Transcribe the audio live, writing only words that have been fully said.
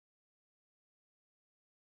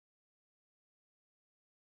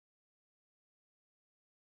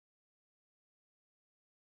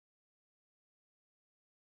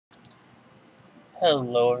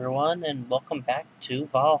Hello everyone and welcome back to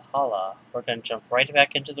Valhalla. We're going to jump right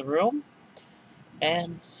back into the room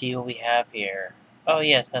and see what we have here. Oh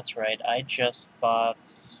yes, that's right. I just bought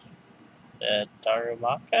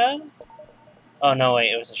Darumaka? Oh no,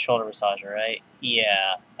 wait, it was a shoulder massager, right?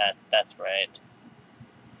 Yeah, that's right.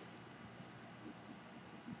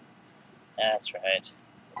 That's right.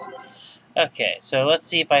 Okay, so let's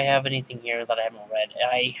see if I have anything here that I haven't read.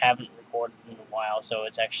 I haven't recorded in a while, so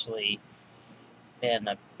it's actually been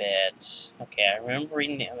a bit. Okay, I remember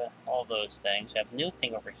reading all those things. I have a new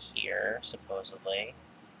thing over here, supposedly.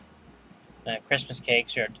 Christmas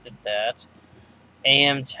cakes, we already did that.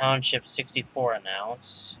 AM Township 64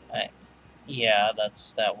 announced. Yeah,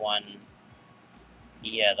 that's that one.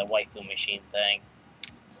 Yeah, the waifu machine thing.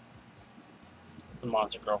 The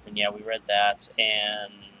Monster Girlfriend, yeah, we read that.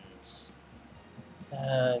 And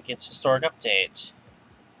gets historic update.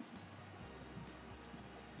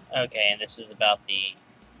 Okay, and this is about the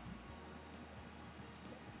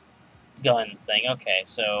guns thing. Okay,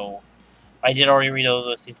 so I did already read all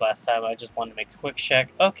those these last time. I just wanted to make a quick check.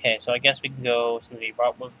 Okay, so I guess we can go, since we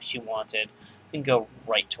brought what she wanted, we can go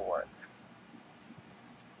right to work.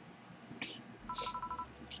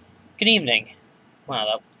 Good evening.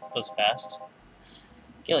 Wow, that was fast.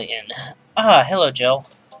 Gillian. Ah, hello, Jill.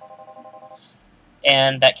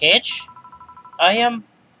 And that cage? I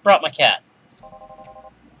brought my cat.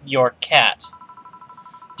 Your cat.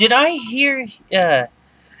 Did I hear,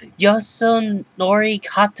 Yosunori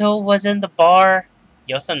Kato was in the bar?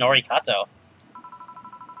 Yosunori Kato?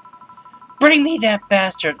 Bring me that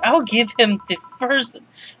bastard! I'll give him the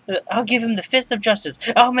fist of justice.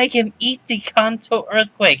 I'll make him eat the Kanto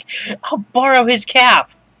earthquake. I'll borrow his cap.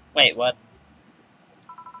 Wait, what?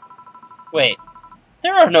 Wait,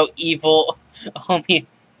 there are no evil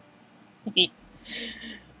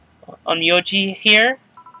onmyoji here?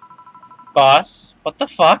 Boss, what the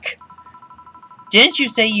fuck? Didn't you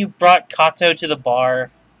say you brought Kato to the bar?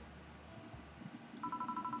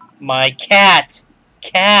 My cat!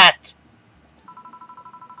 Cat!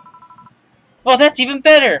 Well, that's even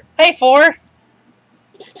better! Hey, Four!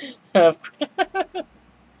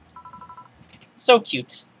 So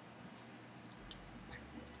cute.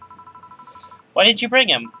 Why did you bring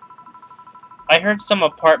him? I heard some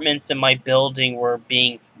apartments in my building were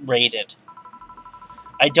being raided.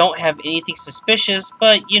 I don't have anything suspicious,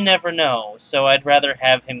 but you never know, so I'd rather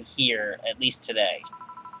have him here, at least today.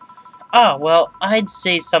 Ah, well, I'd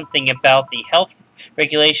say something about the health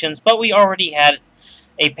regulations, but we already had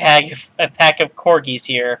a pack of corgis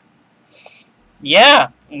here. Yeah,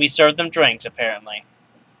 we served them drinks, apparently.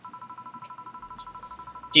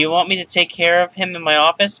 Do you want me to take care of him in my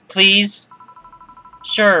office, please?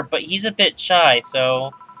 Sure, but he's a bit shy,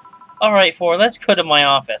 so... Alright, Four, let's go to my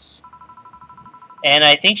office. And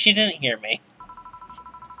I think she didn't hear me.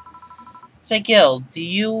 Say, Gil, do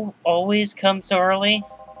you always come so early?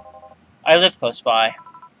 I live close by.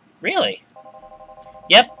 Really?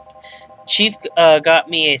 Yep. Chief got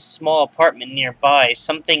me a small apartment nearby.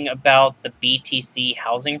 Something about the BTC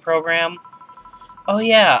housing program. Oh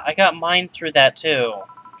yeah, I got mine through that too.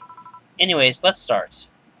 Anyways, let's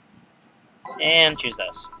start. And choose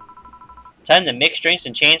those. Time to mix drinks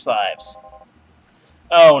and change lives.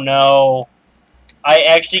 Oh no. I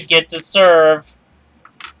actually get to serve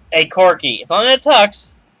a corgi. It's not in a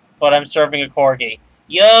tux, but I'm serving a corgi.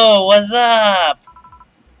 Yo, what's up?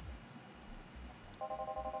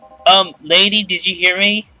 Lady, did you hear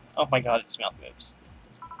me? Oh my god, its mouth moves.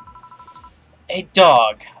 A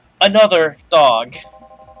dog. Another dog.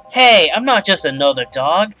 Hey, I'm not just another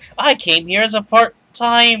dog. I came here as a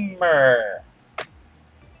part-timer.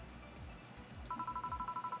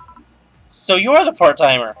 So you're the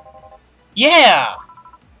part-timer. Yeah!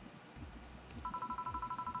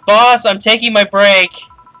 Boss, I'm taking my break.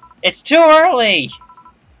 It's too early!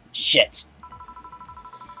 Shit.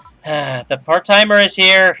 The part-timer is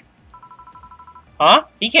here. Huh?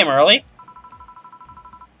 He came early.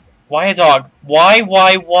 Why a dog? Why?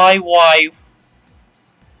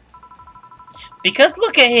 Because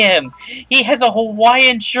look at him! He has a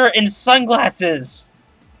Hawaiian shirt and sunglasses!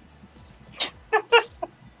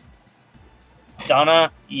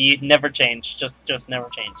 Donna, you never change. Just never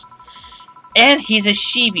change. And he's a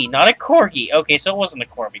Shibi, not a Corgi. Okay, so it wasn't a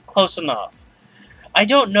Corgi. Close enough. I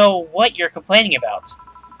don't know what you're complaining about.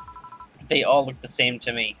 They all look the same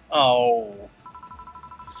to me. Oh.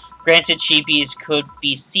 Granted, Shibis could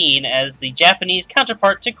be seen as the Japanese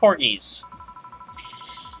counterpart to Corgis.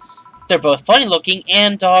 They're both funny-looking,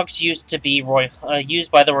 and dogs used to be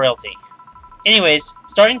used by the royalty. Anyways,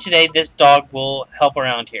 starting today, this dog will help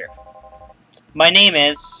around here. My name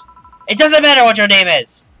is... It doesn't matter what your name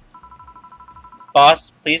is!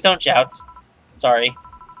 Boss, please don't shout. Sorry.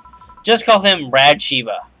 Just call him Rad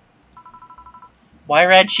Shiba. Why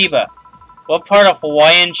Rad Shiba? What part of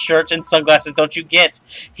Hawaiian shirts and sunglasses don't you get?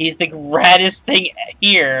 He's the raddest thing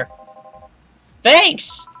here.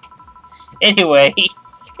 Thanks! Anyway,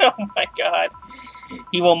 oh my god.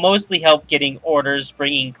 He will mostly help getting orders,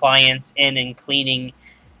 bringing clients in, and cleaning,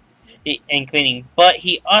 but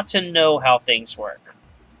he ought to know how things work.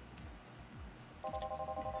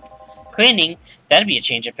 Cleaning? That'd be a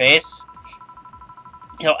change of pace.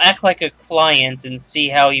 He'll act like a client and see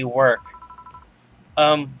how you work.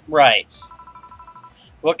 Right.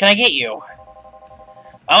 What can I get you?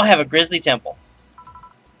 I'll have a grizzly temple.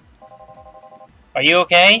 Are you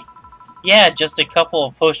okay? Yeah, just a couple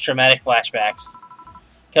of post-traumatic flashbacks.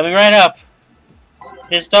 Coming right up.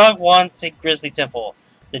 This dog wants a grizzly temple.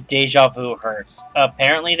 The deja vu hurts.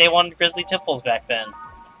 Apparently they wanted grizzly temples back then.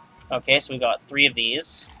 Okay, so we got 3 of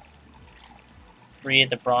these. 3 of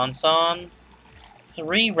the Bronson.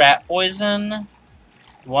 3 rat poison.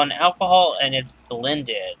 1 alcohol, and it's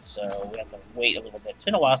blended, so we have to wait a little bit. It's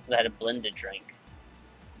been a while since I had a blended drink.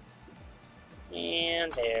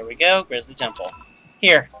 And there we go, Grizzly Temple.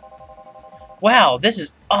 Here. Wow, this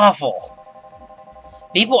is awful.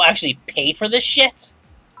 People actually pay for this shit?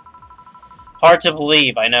 Hard to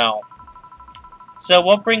believe, I know. So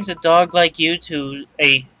what brings a dog like you to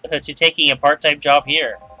taking a part-time job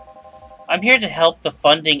here? I'm here to help the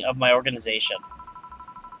funding of my organization.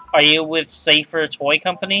 Are you with Safer Toy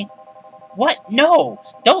Company? What? No!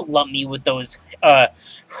 Don't lump me with those,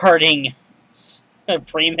 hurting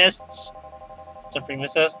supremacists,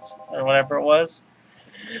 or whatever it was.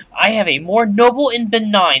 I have a more noble and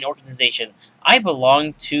benign organization. I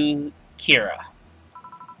belong to Kira.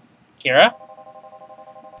 Kira?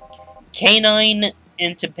 Canine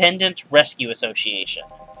Independent Rescue Association.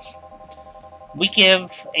 We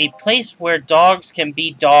give a place where dogs can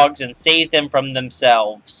be dogs and save them from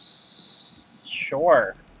themselves.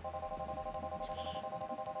 Sure.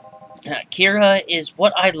 Kira is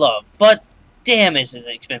what I love, but damn is it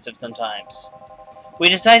expensive sometimes. We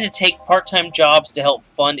decided to take part-time jobs to help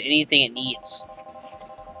fund anything it needs.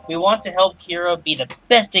 We want to help Kira be the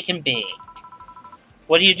best it can be.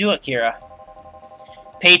 What do you do at Kira?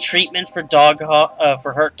 Pay treatment for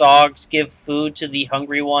hurt dogs, give food to the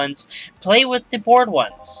hungry ones, play with the bored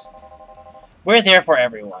ones. We're there for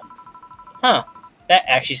everyone. Huh, that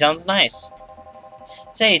actually sounds nice.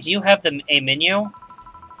 Say, do you have a menu?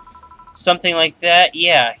 Something like that?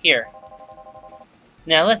 Yeah, here.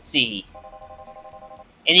 Now, let's see.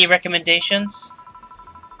 Any recommendations?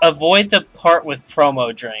 Avoid the part with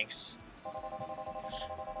promo drinks.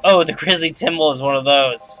 Oh, the Grizzly Timble is one of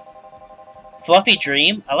those. Fluffy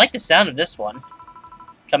Dream? I like the sound of this one.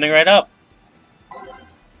 Coming right up.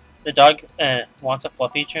 The dog wants a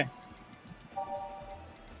fluffy dream.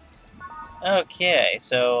 Okay,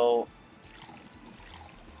 so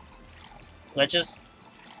let's just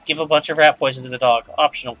give a bunch of rat poison to the dog.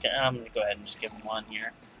 Optional. I'm gonna go ahead and just give him 1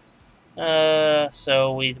 here.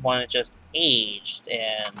 So we want to just aged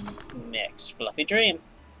and mix Fluffy Dream.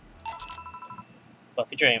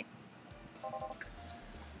 Fluffy Dream.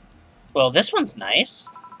 Well, this one's nice.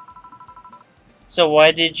 So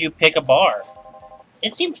why did you pick a bar?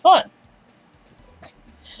 It seemed fun.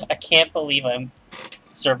 I can't believe I'm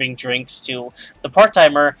serving drinks to the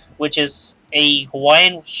part-timer, which is a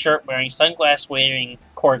Hawaiian shirt-wearing, sunglass-wearing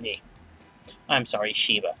corgi. I'm sorry,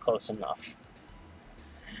 Shiba. Close enough.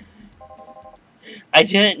 I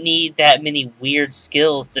didn't need that many weird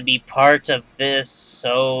skills to be part of this,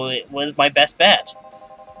 so it was my best bet.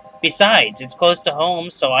 Besides, it's close to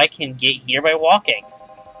home, so I can get here by walking.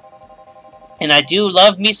 And I do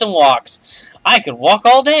love me some walks. I could walk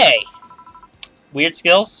all day. Weird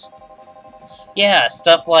skills? Yeah,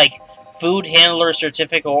 stuff like food handler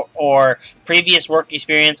certificate or previous work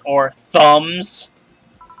experience or thumbs.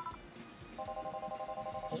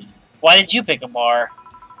 Why did you pick a bar?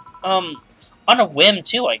 On a whim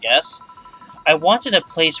too, I guess. I wanted a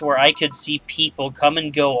place where I could see people come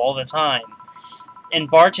and go all the time. And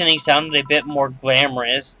bartending sounded a bit more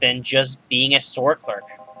glamorous than just being a store clerk.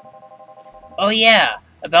 Oh yeah,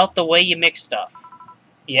 about the way you mix stuff.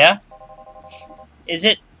 Yeah? Is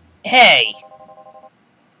it... Hey!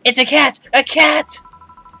 It's a cat! A cat!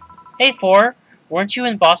 Hey, Four, weren't you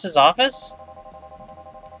in Boss's office?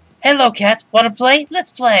 Hello, cat. Wanna play? Let's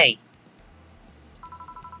play!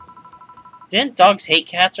 Didn't dogs hate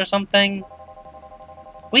cats or something?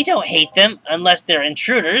 We don't hate them, unless they're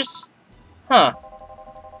intruders. Huh.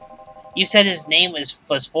 You said his name was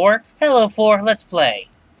Four? Hello, Four, let's play.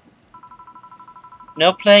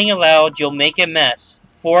 No playing allowed, you'll make a mess.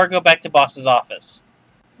 Four, go back to Boss's office.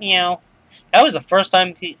 Meow. That was the first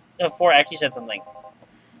time before I actually said something.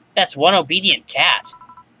 That's one obedient cat.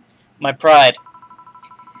 My pride.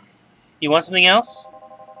 You want something else?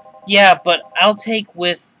 Yeah, but I'll talk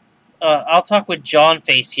with John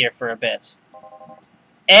Face here for a bit.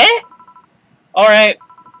 Eh? Alright.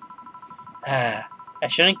 I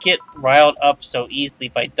shouldn't get riled up so easily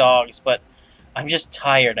by dogs, but I'm just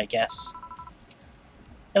tired, I guess.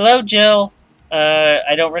 Hello, Jill.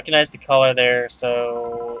 I don't recognize the caller there,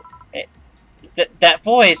 so... that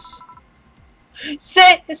voice...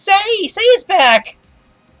 Say is back!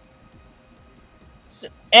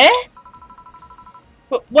 Eh?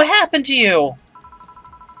 What happened to you?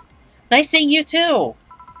 Nice seeing you too!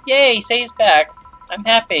 Yay, Say's back. I'm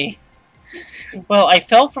happy. Well, I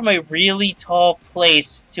fell from a really tall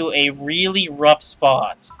place to a really rough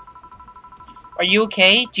spot. Are you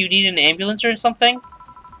okay? Do you need an ambulance or something?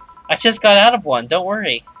 I just got out of one, don't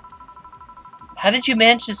worry. How did you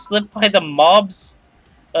manage to slip by the mobs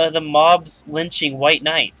lynching white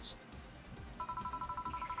knights?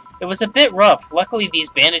 It was a bit rough. Luckily, these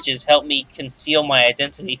bandages helped me conceal my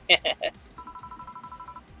identity.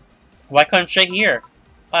 Why come straight here?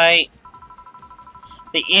 The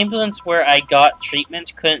ambulance where I got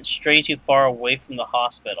treatment couldn't stray too far away from the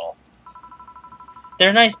hospital.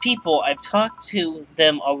 They're nice people. I've talked to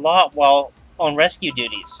them a lot while on rescue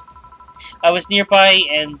duties. I was nearby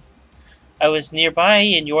and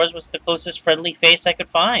yours was the closest friendly face I could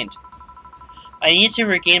find. I needed to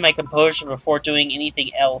regain my composure before doing anything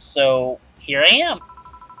else, so here I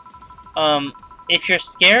am. If you're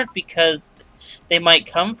scared because they might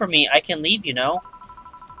come for me, I can leave, you know.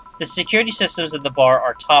 The security systems at the bar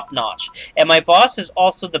are top-notch, and my boss is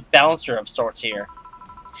also the bouncer of sorts here.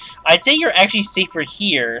 I'd say you're actually safer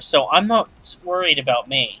here, so I'm not worried about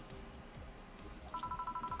me.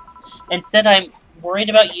 Instead, I'm worried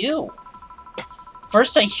about you.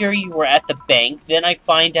 First I hear you were at the bank, then I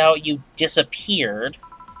find out you disappeared,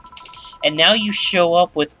 and now you show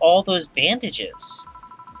up with all those bandages.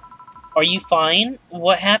 Are you fine?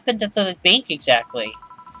 What happened at the bank exactly?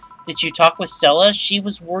 Did you talk with Stella? She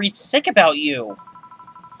was worried sick about you.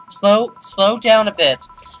 Slow down a bit.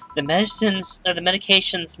 The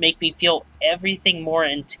medications make me feel everything more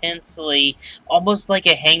intensely, almost like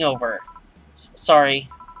a hangover. Sorry.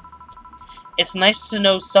 It's nice to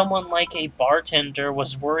know someone like a bartender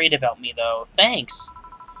was worried about me, though. Thanks.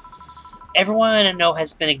 Everyone I know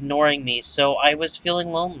has been ignoring me, so I was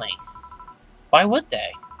feeling lonely. Why would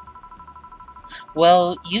they?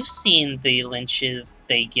 Well, you've seen the lynches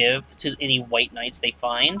they give to any white knights they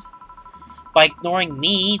find. By ignoring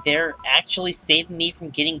me, they're actually saving me from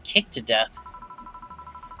getting kicked to death.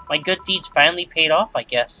 My good deeds finally paid off, I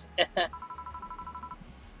guess.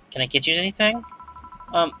 Can I get you anything?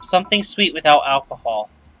 Something sweet without alcohol.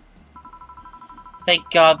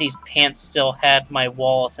 Thank God these pants still had my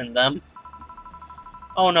wallet in them.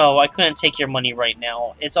 Oh no, I couldn't take your money right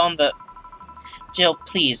now. It's on the... Jill,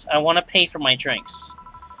 please, I want to pay for my drinks.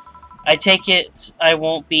 I take it I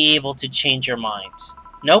won't be able to change your mind.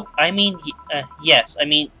 Nope, I mean, yes, I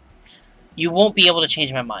mean, you won't be able to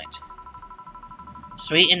change my mind.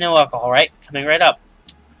 Sweet and no alcohol, right? Coming right up.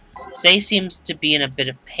 Say seems to be in a bit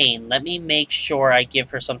of pain. Let me make sure I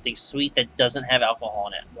give her something sweet that doesn't have alcohol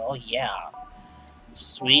in it. Well, yeah.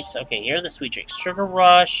 Sweets. Okay, here are the sweet drinks. Sugar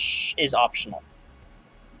Rush is optional.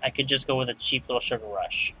 I could just go with a cheap little Sugar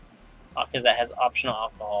Rush. Because that has optional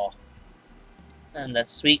alcohol. And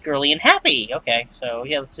that's sweet, girly, and happy! Okay, so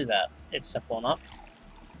yeah, let's do that. It's simple enough.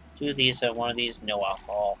 Two of these, one of these, no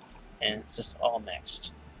alcohol. And it's just all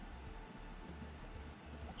mixed.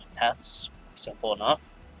 That's simple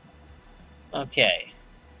enough. Okay.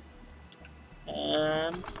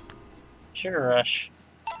 Sugar Rush.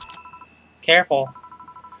 Careful.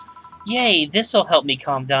 Yay, this'll help me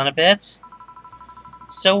calm down a bit.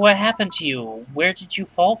 So what happened to you? Where did you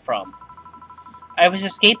fall from? I was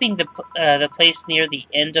escaping the place near the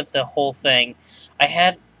end of the whole thing. I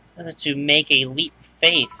had to make a leap of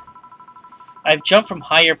faith. I've jumped from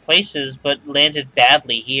higher places, but landed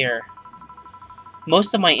badly here.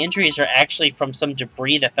 Most of my injuries are actually from some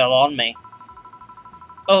debris that fell on me.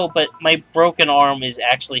 Oh, but my broken arm is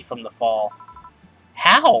actually from the fall.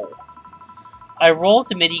 How? I rolled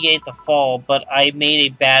to mitigate the fall, but I made a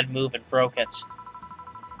bad move and broke it.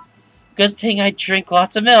 Good thing I drink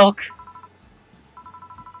lots of milk.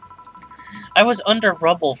 I was under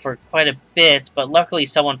rubble for quite a bit, but luckily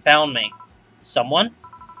someone found me. Someone?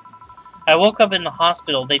 I woke up in the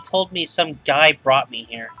hospital. They told me some guy brought me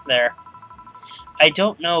there. I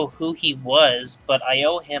don't know who he was, but I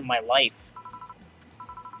owe him my life.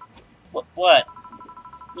 What?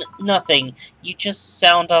 Nothing. You just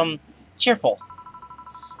sound, cheerful.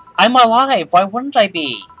 I'm alive! Why wouldn't I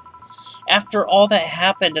be? After all that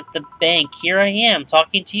happened at the bank, here I am,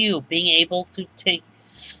 talking to you, being able to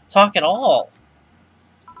talk at all.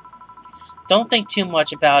 Don't think too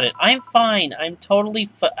much about it. I'm fine. I'm totally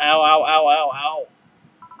ow, ow, ow, ow,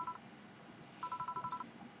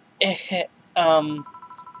 ow.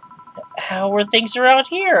 How are things around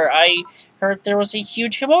here? I heard there was a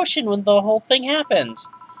huge commotion when the whole thing happened.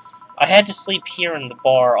 I had to sleep here in the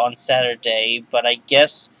bar on Saturday, but I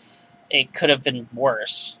guess it could have been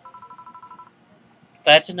worse.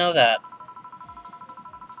 Glad to know that.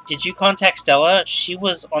 Did you contact Stella? She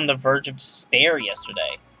was on the verge of despair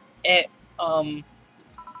yesterday.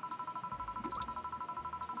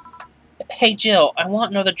 Hey Jill, I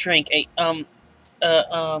want another drink. A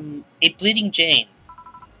Bleeding Jane.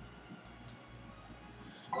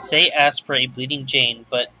 Say asked for a Bleeding Jane,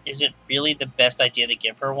 but is it really the best idea to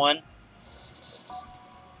give her one?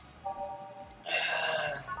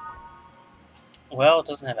 Well, it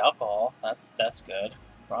doesn't have alcohol. That's good.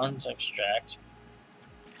 Bronze extract.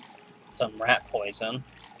 Some rat poison.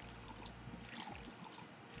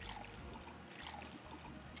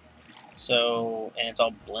 So, and it's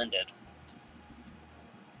all blended.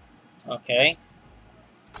 Okay.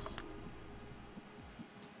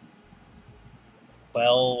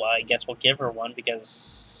 Well, I guess we'll give her one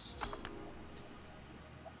because...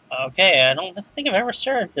 Okay, I don't think I've ever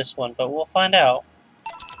served this one, but we'll find out.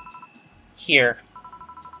 Here.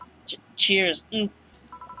 Cheers.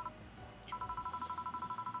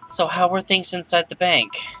 So how were things inside the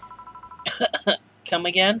bank? Come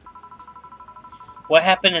again? What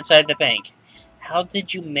happened inside the bank? How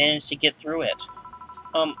did you manage to get through it?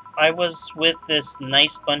 I was with this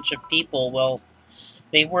nice bunch of people. Well,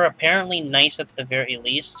 they were apparently nice at the very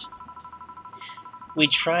least. We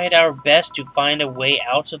tried our best to find a way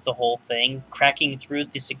out of the whole thing, cracking through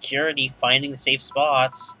the security, finding the safe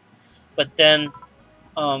spots. But then,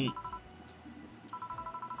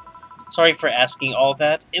 sorry for asking all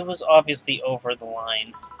that. It was obviously over the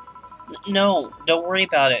line. No, don't worry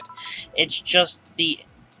about it. It's just the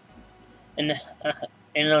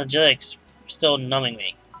analgesics still numbing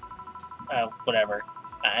me. Whatever.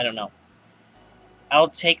 I don't know. I'll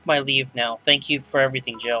take my leave now. Thank you for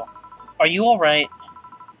everything, Jill. Are you alright?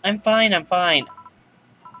 I'm fine, I'm fine.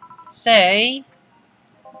 Say...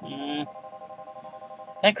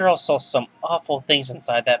 That girl saw some awful things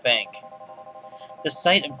inside that bank. The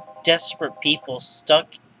sight of desperate people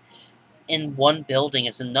stuck in one building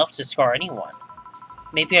is enough to scar anyone.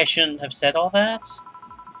 Maybe I shouldn't have said all that?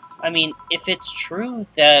 I mean, if it's true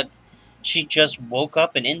that she just woke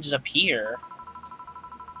up and ended up here...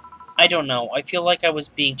 I don't know. I feel like I was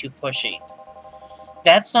being too pushy.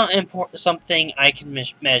 That's not something I can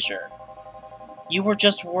measure. You were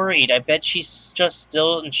just worried. I bet she's just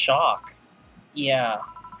still in shock. Yeah.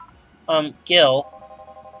 Gil,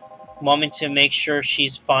 want me to make sure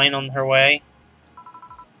she's fine on her way?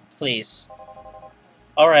 Please.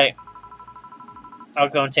 Alright. I'll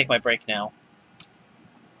go and take my break now.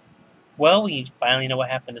 Well, we finally know what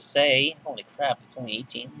happened to say. Holy crap, it's only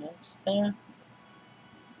 18 minutes there.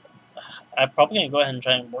 I'm probably going to go ahead and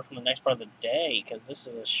try and work on the next part of the day, because this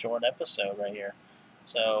is a short episode right here.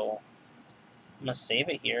 So, I'm going to save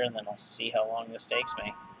it here, and then I'll see how long this takes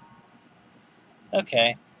me.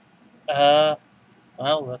 Okay. Well,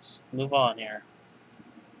 let's move on here.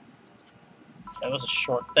 That was a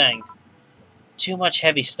short thing. Too much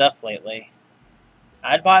heavy stuff lately.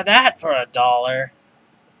 I'd buy that for $1.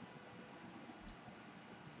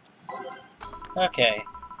 Okay.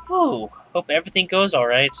 Whew. Hope everything goes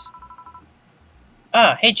alright.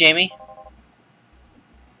 Ah, hey, Jamie.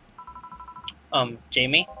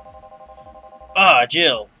 Jamie? Ah,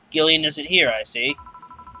 Jill. Gillian isn't here, I see.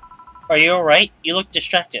 Are you alright? You look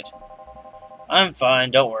distracted. I'm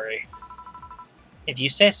fine, don't worry. If you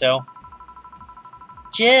say so.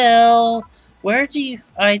 Jill! Where do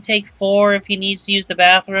I take 4 if he needs to use the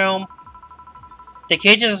bathroom? The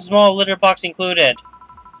cage has a small litter box included.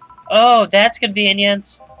 Oh, that's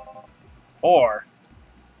convenient. 4.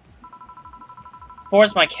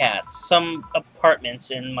 4's my cats. Some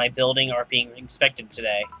apartments in my building are being inspected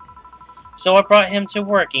today. So I brought him to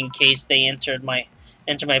work in case they enter my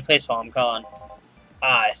place while I'm gone.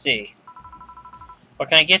 Ah, I see. What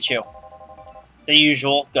can I get you? The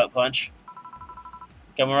usual gut punch.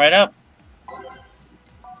 Coming right up.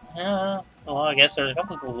 Well, I guess there's a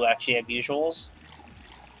couple people who actually have usuals.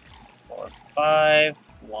 4, 5.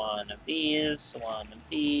 1 of these,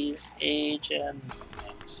 age, and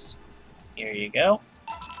next. Here you go.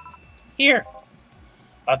 Here!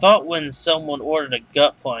 I thought when someone ordered a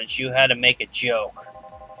gut punch, you had to make a joke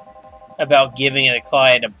about giving the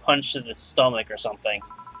client a punch to the stomach or something.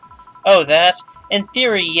 Oh, that? In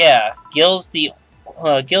theory, yeah. Gil's the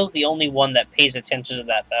only one that pays attention to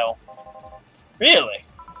that, though. Really?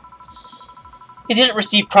 He didn't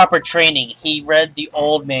receive proper training. He read the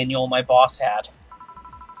old manual my boss had.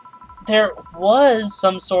 There was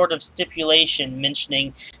some sort of stipulation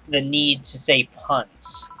mentioning the need to say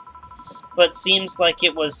puns, but seems like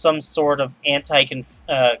it was some sort of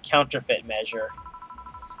anti-counterfeit measure.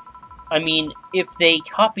 I mean, if they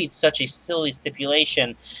copied such a silly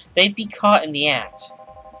stipulation, they'd be caught in the act.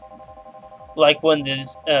 Like when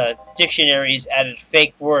the dictionaries added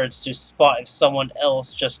fake words to spot if someone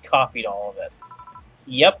else just copied all of it.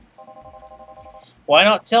 Yep. Why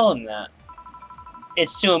not tell him that?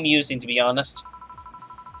 It's too amusing, to be honest.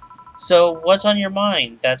 So, what's on your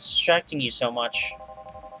mind that's distracting you so much?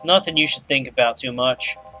 Nothing you should think about too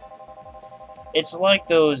much. It's like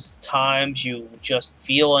those times you just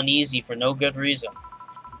feel uneasy for no good reason.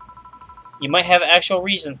 You might have actual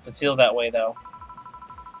reasons to feel that way, though.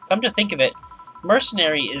 Come to think of it,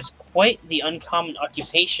 mercenary is quite the uncommon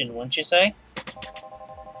occupation, wouldn't you say?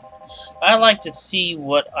 I like to see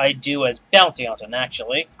what I do as bounty hunting,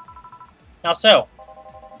 actually. How so?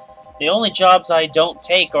 The only jobs I don't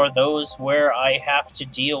take are those where I have to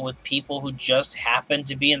deal with people who just happen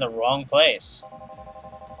to be in the wrong place.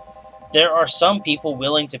 There are some people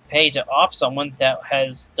willing to pay to off someone that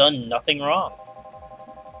has done nothing wrong.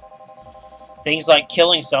 Things like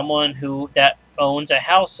killing someone that owns a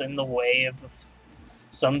house in the way of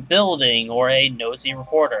some building or a nosy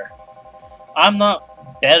reporter. I'm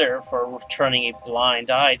not better for turning a blind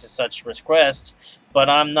eye to such requests, but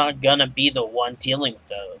I'm not gonna be the one dealing with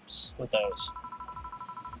those.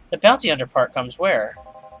 The bounty hunter part comes where?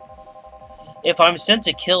 If I'm sent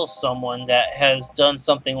to kill someone that has done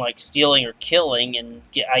something like stealing or killing and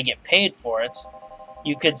I get paid for it,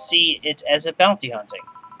 you could see it as a bounty hunting.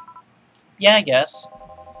 Yeah, I guess.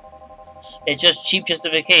 It's just cheap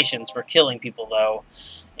justifications for killing people, though,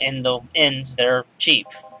 and the ends they're cheap.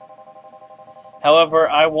 However,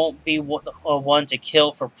 I won't be one to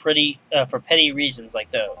kill for petty reasons like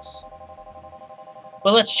those.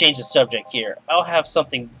 But let's change the subject here. I'll have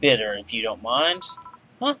something bitter, if you don't mind.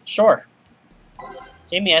 Huh, sure.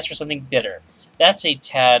 Jamie asked for something bitter. That's a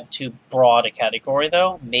tad too broad a category,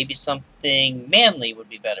 though. Maybe something manly would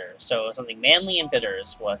be better. So something manly and bitter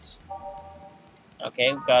is what's...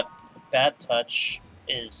 Okay, we've got bad touch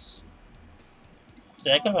is...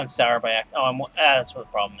 Did I click on sour by accident? Oh, that's what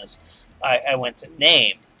the problem is. I went to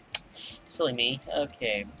name. Silly me.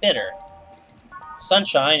 Okay, bitter.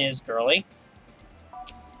 Sunshine is girly.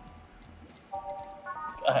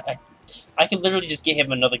 I could literally just give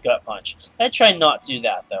him another gut punch. I'd try not to do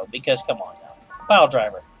that, though, because, come on now. Pile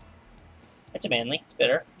driver. It's a manly. It's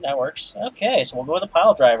bitter. That works. Okay, so we'll go with a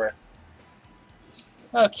pile driver.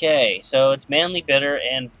 Okay, so it's manly, bitter,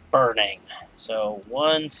 and burning. So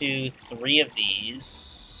 1, 2, 3 of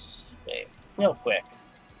these. Okay, real quick.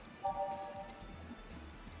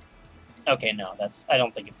 Okay, no, I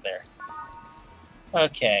don't think it's there.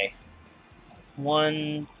 Okay.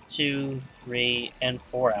 1, 2, 3, and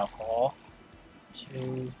 4 alcohol.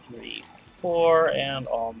 2, 3, 4, and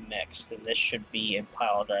all mixed. And this should be a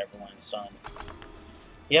pile driver when it's done.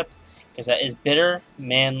 Yep, because that is bitter,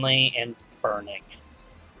 manly, and burning.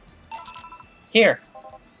 Here.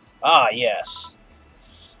 Ah, yes.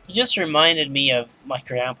 You just reminded me of my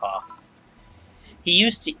grandpa. He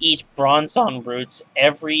used to eat bronzong roots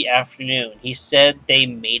every afternoon. He said they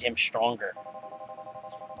made him stronger.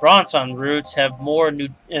 Bronzong roots have more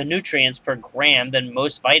nutrients per gram than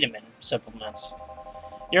most vitamin supplements.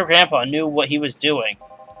 Your grandpa knew what he was doing.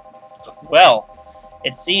 Well,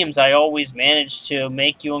 it seems I always manage to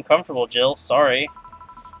make you uncomfortable, Jill. Sorry.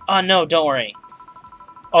 Ah, no, don't worry.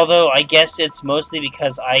 Although, I guess it's mostly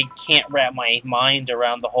because I can't wrap my mind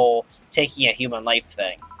around the whole taking a human life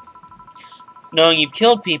thing. Knowing you've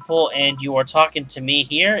killed people and you are talking to me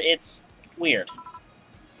here, it's weird.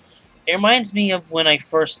 It reminds me of when I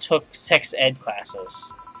first took sex ed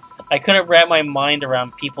classes. I couldn't wrap my mind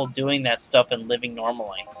around people doing that stuff and living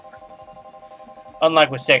normally.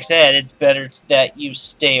 Unlike with sex ed, it's better that you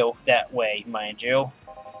stay that way, mind you.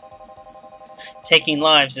 Taking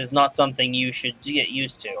lives is not something you should get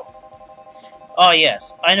used to. Oh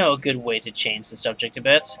yes, I know a good way to change the subject a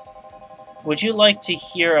bit. Would you like to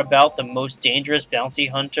hear about the most dangerous bounty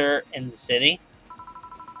hunter in the city?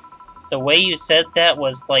 The way you said that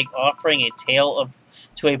was like offering a tale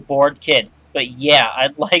to a bored kid. But yeah,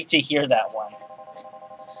 I'd like to hear that one.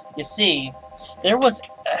 You see, there was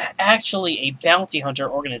actually a bounty hunter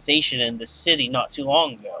organization in the city not too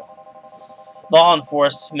long ago. Law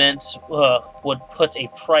enforcement would put a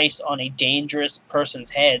price on a dangerous person's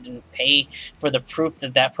head and pay for the proof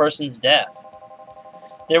that that person's death.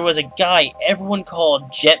 There was a guy everyone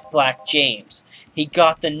called Jet Black James. He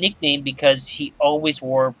got the nickname because he always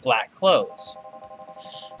wore black clothes.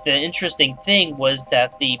 The interesting thing was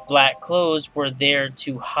that the black clothes were there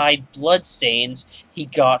to hide bloodstains he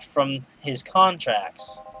got from his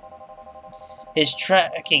contracts. His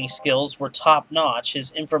tracking skills were top-notch,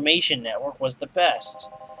 his information network was the best.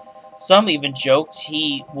 Some even joked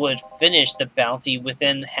he would finish the bounty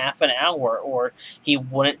within half an hour, or he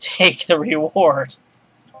wouldn't take the reward.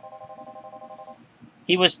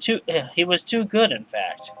 He was too good, in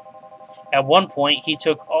fact. At one point, he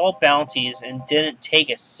took all bounties and didn't take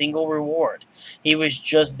a single reward. He was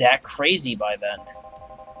just that crazy by then.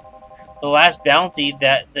 The last bounty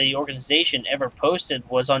that the organization ever posted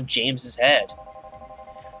was on James's head.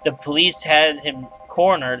 The police had him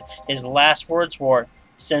cornered. His last words were,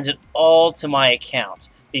 "Send it all to my account,"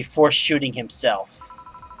 before shooting himself.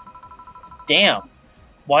 Damn,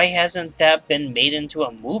 why hasn't that been made into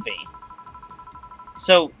a movie?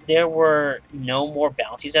 So there were no more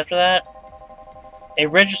bounties after that? A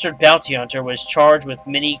registered bounty hunter was charged with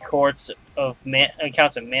many counts of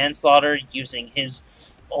manslaughter using his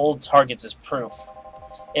old targets as proof.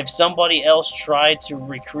 If somebody else tried to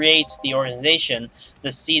recreate the organization,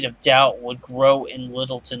 the seed of doubt would grow in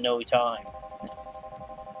little to no time.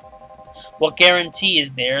 What guarantee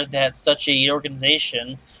is there that such an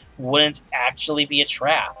organization wouldn't actually be a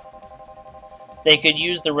trap? They could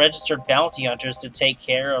use the registered bounty hunters to take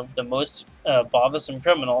care of the most bothersome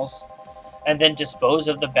criminals, and then dispose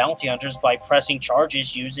of the bounty hunters by pressing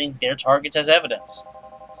charges using their targets as evidence.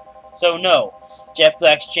 So no, Jet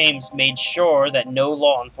Black James made sure that no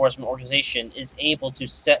law enforcement organization is able to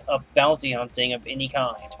set up bounty hunting of any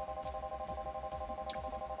kind.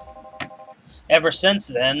 Ever since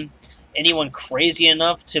then, anyone crazy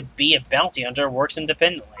enough to be a bounty hunter works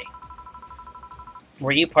independently.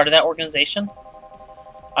 Were you part of that organization?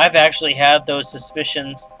 I've actually had those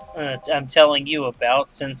suspicions I'm telling you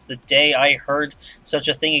about since the day I heard such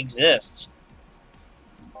a thing exists.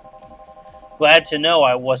 Glad to know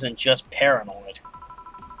I wasn't just paranoid.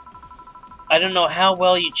 I don't know how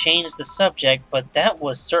well you changed the subject, but that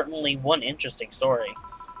was certainly one interesting story.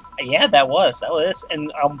 Yeah, that was,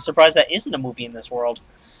 and I'm surprised that isn't a movie in this world.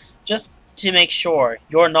 Just to make sure,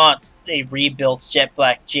 you're not a rebuilt Jet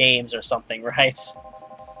Black James or something, right?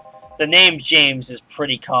 The name James is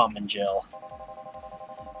pretty common, Jill.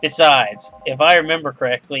 Besides, if I remember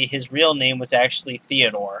correctly, his real name was actually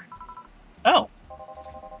Theodore. Oh.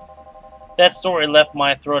 That story left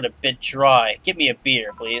my throat a bit dry. Give me a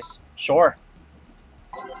beer, please. Sure.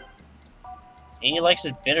 He likes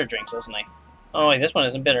his bitter drinks, doesn't he? Oh, wait, this one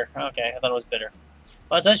isn't bitter. Okay, I thought it was bitter.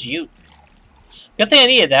 Well, it does use. Good thing I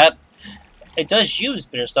needed that. It does use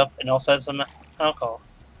bitter stuff, and also has some alcohol.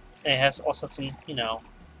 It has also some, you know,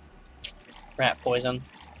 rat poison.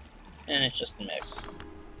 And it's just a mix.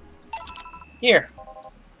 Here.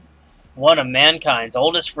 One of mankind's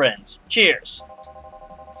oldest friends. Cheers.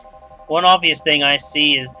 One obvious thing I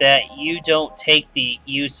see is that you don't take the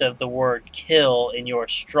use of the word kill in your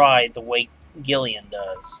stride the way Gillian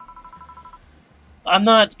does. I'm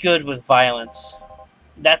not good with violence.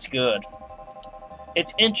 That's good.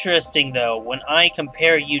 It's interesting, though, when I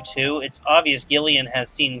compare you two, it's obvious Gillian has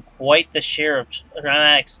seen quite the share of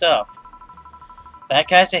dramatic stuff. That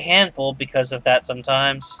guy's a handful because of that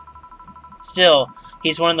sometimes. Still,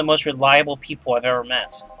 he's one of the most reliable people I've ever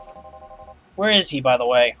met. Where is he, by the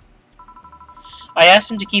way? I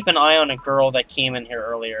asked him to keep an eye on a girl that came in here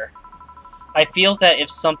earlier. I feel that if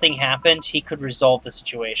something happened, he could resolve the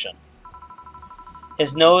situation.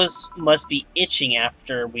 His nose must be itching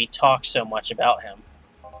after we talk so much about him.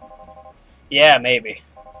 Yeah, maybe.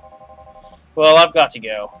 Well, I've got to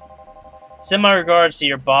go. Send my regards to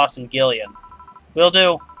your boss and Gillian. Will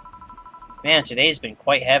do. Man, today's been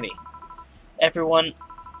quite heavy. Everyone...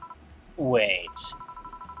 Wait.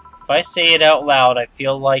 If I say it out loud, I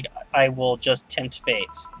feel like I will just tempt fate.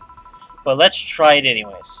 But let's try it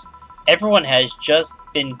anyways. Everyone has just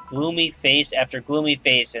been gloomy face after gloomy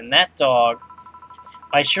face, and that dog...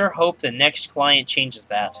 I sure hope the next client changes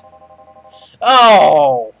that.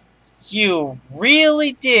 Oh! You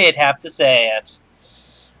really did have to say it.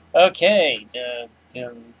 Okay,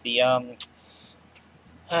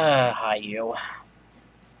 hi, you.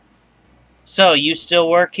 So, you still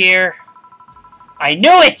work here? I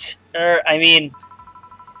knew it! I mean,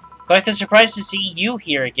 quite the surprise to see you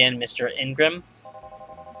here again, Mr. Ingram.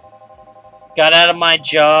 Got out of my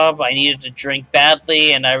job, I needed to drink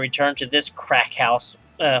badly, and I returned to this crack house.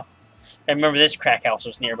 I remember this crack house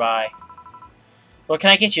was nearby. What can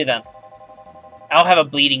I get you, then? I'll have a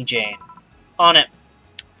bleeding Jane. On it.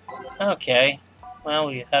 Okay. Well,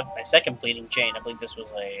 we have my second bleeding Jane. I believe this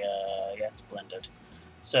was a, yeah, it's blended.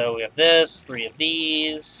 So we have this, 3 of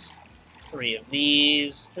these, 3 of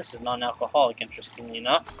these. This is non-alcoholic, interestingly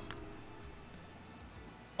enough.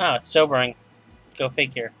 Oh, it's sobering. Go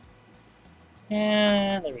figure.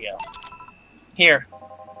 And there we go. Here.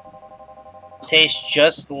 Tastes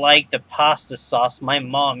just like the pasta sauce my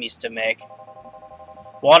mom used to make.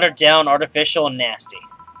 Watered down, artificial, and nasty.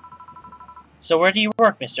 So where do you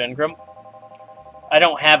work, Mr. Ingram? I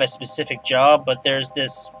don't have a specific job, but there's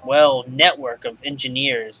this, well, network of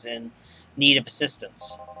engineers in need of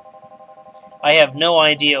assistance. I have no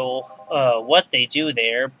idea what they do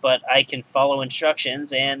there, but I can follow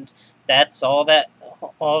instructions, and that's all that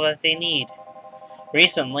they need.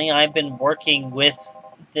 Recently, I've been working with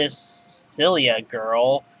this Celia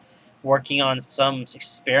girl, working on some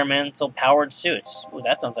experimental powered suits. Ooh,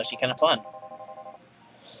 that sounds actually kind of fun.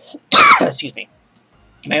 Excuse me.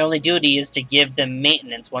 My only duty is to give them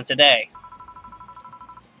maintenance once a day.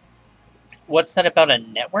 What's that about a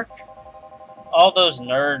network? All those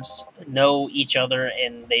nerds know each other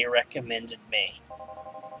and they recommended me.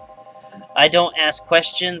 I don't ask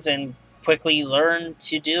questions and quickly learn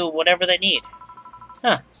to do whatever they need.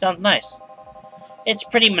 Huh, sounds nice. It's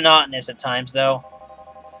pretty monotonous at times, though.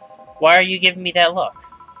 Why are you giving me that look?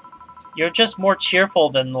 You're just more cheerful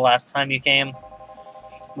than the last time you came.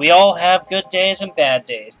 We all have good days and bad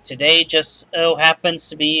days. Today just happens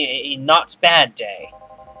to be a not bad day.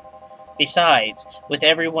 Besides, with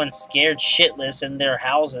everyone scared shitless in their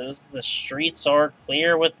houses, the streets are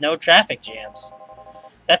clear with no traffic jams.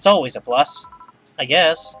 That's always a plus, I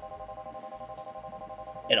guess.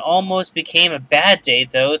 It almost became a bad day,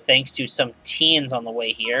 though, thanks to some teens on the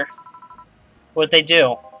way here. What'd they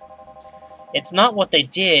do? It's not what they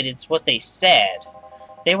did, it's what they said.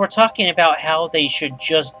 They were talking about how they should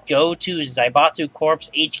just go to Zaibatsu Corp's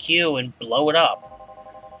HQ and blow it up.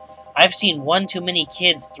 I've seen one too many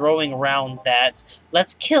kids throwing around that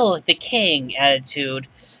 "let's kill the king" attitude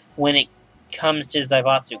when it comes to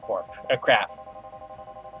Zaibatsu Corp. Crap.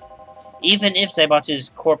 Even if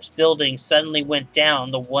Zaibatsu's Corp's building suddenly went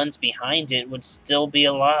down, the ones behind it would still be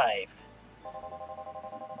alive.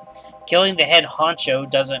 Killing the head honcho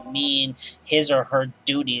doesn't mean his or her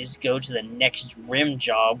duties go to the next rim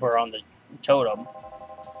job or on the totem.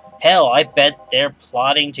 Hell, I bet they're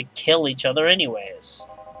plotting to kill each other anyways.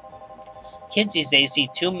 Kids these days see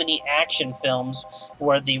too many action films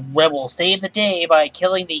where the rebels save the day by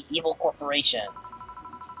killing the evil corporation.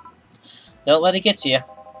 Don't let it get to you.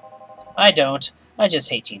 I don't. I just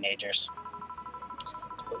hate teenagers.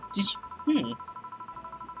 Did you...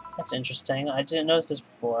 That's interesting. I didn't notice this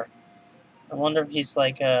before. I wonder if he's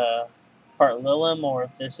like part Lilim, or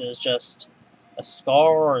if this is just a scar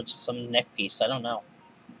or just some neck piece. I don't know.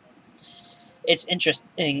 It's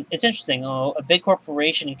interesting. It's interesting. Oh, a big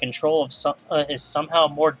corporation in control of is somehow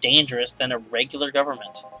more dangerous than a regular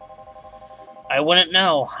government. I wouldn't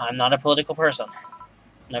know. I'm not a political person.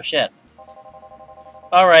 No shit.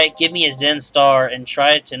 Alright, give me a Zen Star and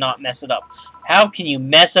try to not mess it up. How can you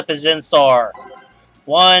mess up a Zen Star?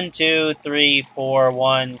 1, 2, 3, 4,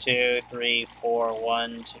 1, 2, 3, 4,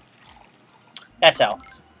 1, 2. That's how.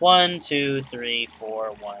 1, 2, 3,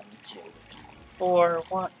 4, 1, 2, 3, 4,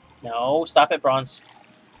 1. No, stop it, Bronze.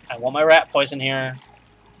 I want my rat poison here.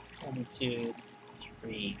 1, 2,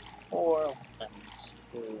 3, 4. 1,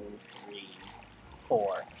 2, 3,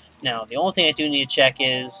 4. Now, the only thing I do need to check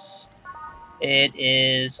is... it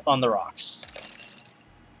is on the rocks.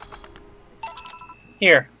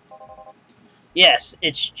 Here. Yes,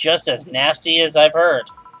 it's just as nasty as I've heard.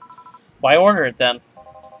 Why order it then?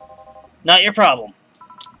 Not your problem.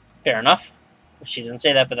 Fair enough. She didn't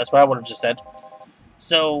say that, but that's what I would have just said.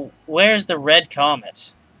 So, where's the red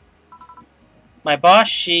comet? My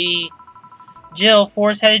boss, Jill,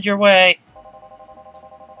 Ford's headed your way.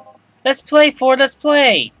 Let's play, Ford, let's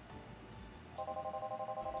play!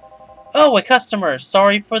 Oh, a customer.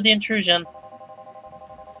 Sorry for the intrusion.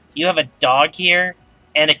 You have a dog here?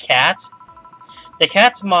 And a cat? The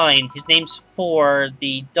cat's mine. His name's Ford.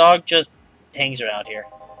 The dog just hangs around here.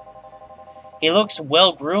 He looks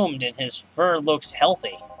well-groomed and his fur looks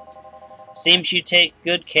healthy. Seems you take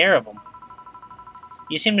good care of him.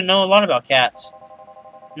 You seem to know a lot about cats.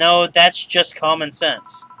 No, that's just common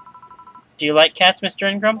sense. Do you like cats, Mr.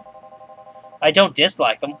 Ingram? I don't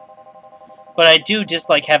dislike them. But I do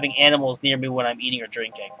dislike having animals near me when I'm eating or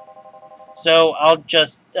drinking. So I'll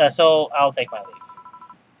take my leave.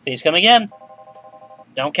 Please come again.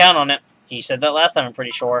 Don't count on it. He said that last time, I'm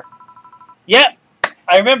pretty sure. Yep!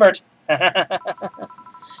 I remembered!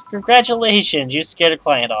 Congratulations, you scared a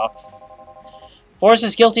client off. Forrest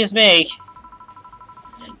is guilty as me.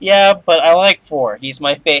 Yeah, but I like Four. He's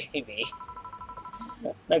my baby.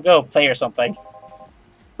 Now go, play or something.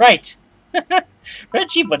 Right!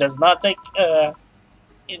 Reggie, but does not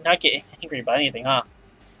not get angry about anything, huh?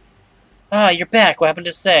 Ah, you're back. What happened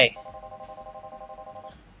to say?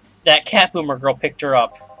 That cat boomer girl picked her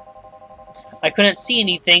up. I couldn't see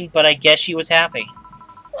anything, but I guess she was happy.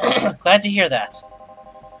 Glad to hear that.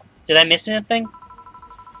 Did I miss anything?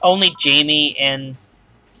 Only Jamie and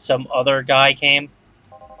some other guy came.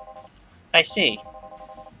 I see.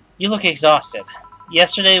 You look exhausted.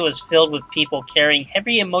 Yesterday was filled with people carrying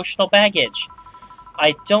heavy emotional baggage.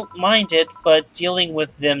 I don't mind it, but dealing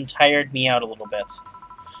with them tired me out a little bit.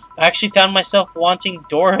 I actually found myself wanting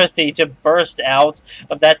Dorothy to burst out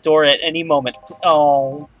of that door at any moment.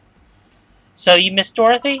 Oh. So you miss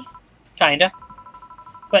Dorothy? Kinda.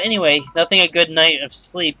 But anyway, nothing a good night of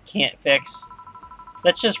sleep can't fix.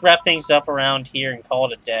 Let's just wrap things up around here and call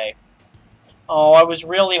it a day. Oh, I was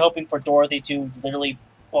really hoping for Dorothy to literally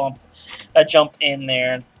jump in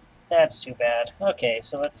there. That's too bad. Okay,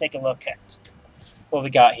 so let's take a look at what we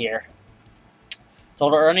got here.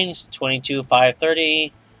 Total earnings,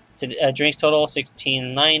 22,530. Drinks total,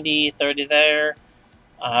 1690, 30 there.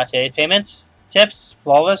 Today's payment, tips,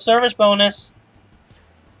 flawless service bonus.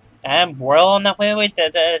 And we're well on that way with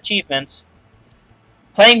the achievement.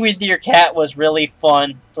 Playing with your cat was really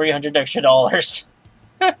fun. $300 extra.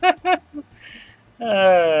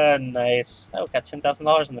 Nice. Oh, got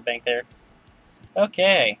 $10,000 in the bank there.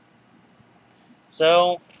 Okay.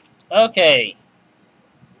 So, okay.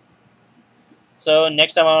 So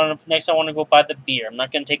next I want to go buy the beer. I'm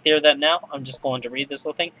not going to take care of that now. I'm just going to read this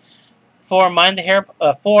little thing. Mind the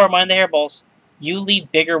hairballs. You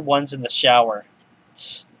leave bigger ones in the shower.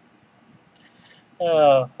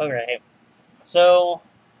 Oh, alright. So,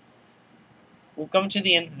 we've come to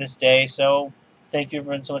the end of this day, so thank you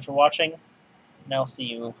everyone so much for watching, and I'll see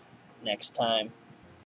you next time.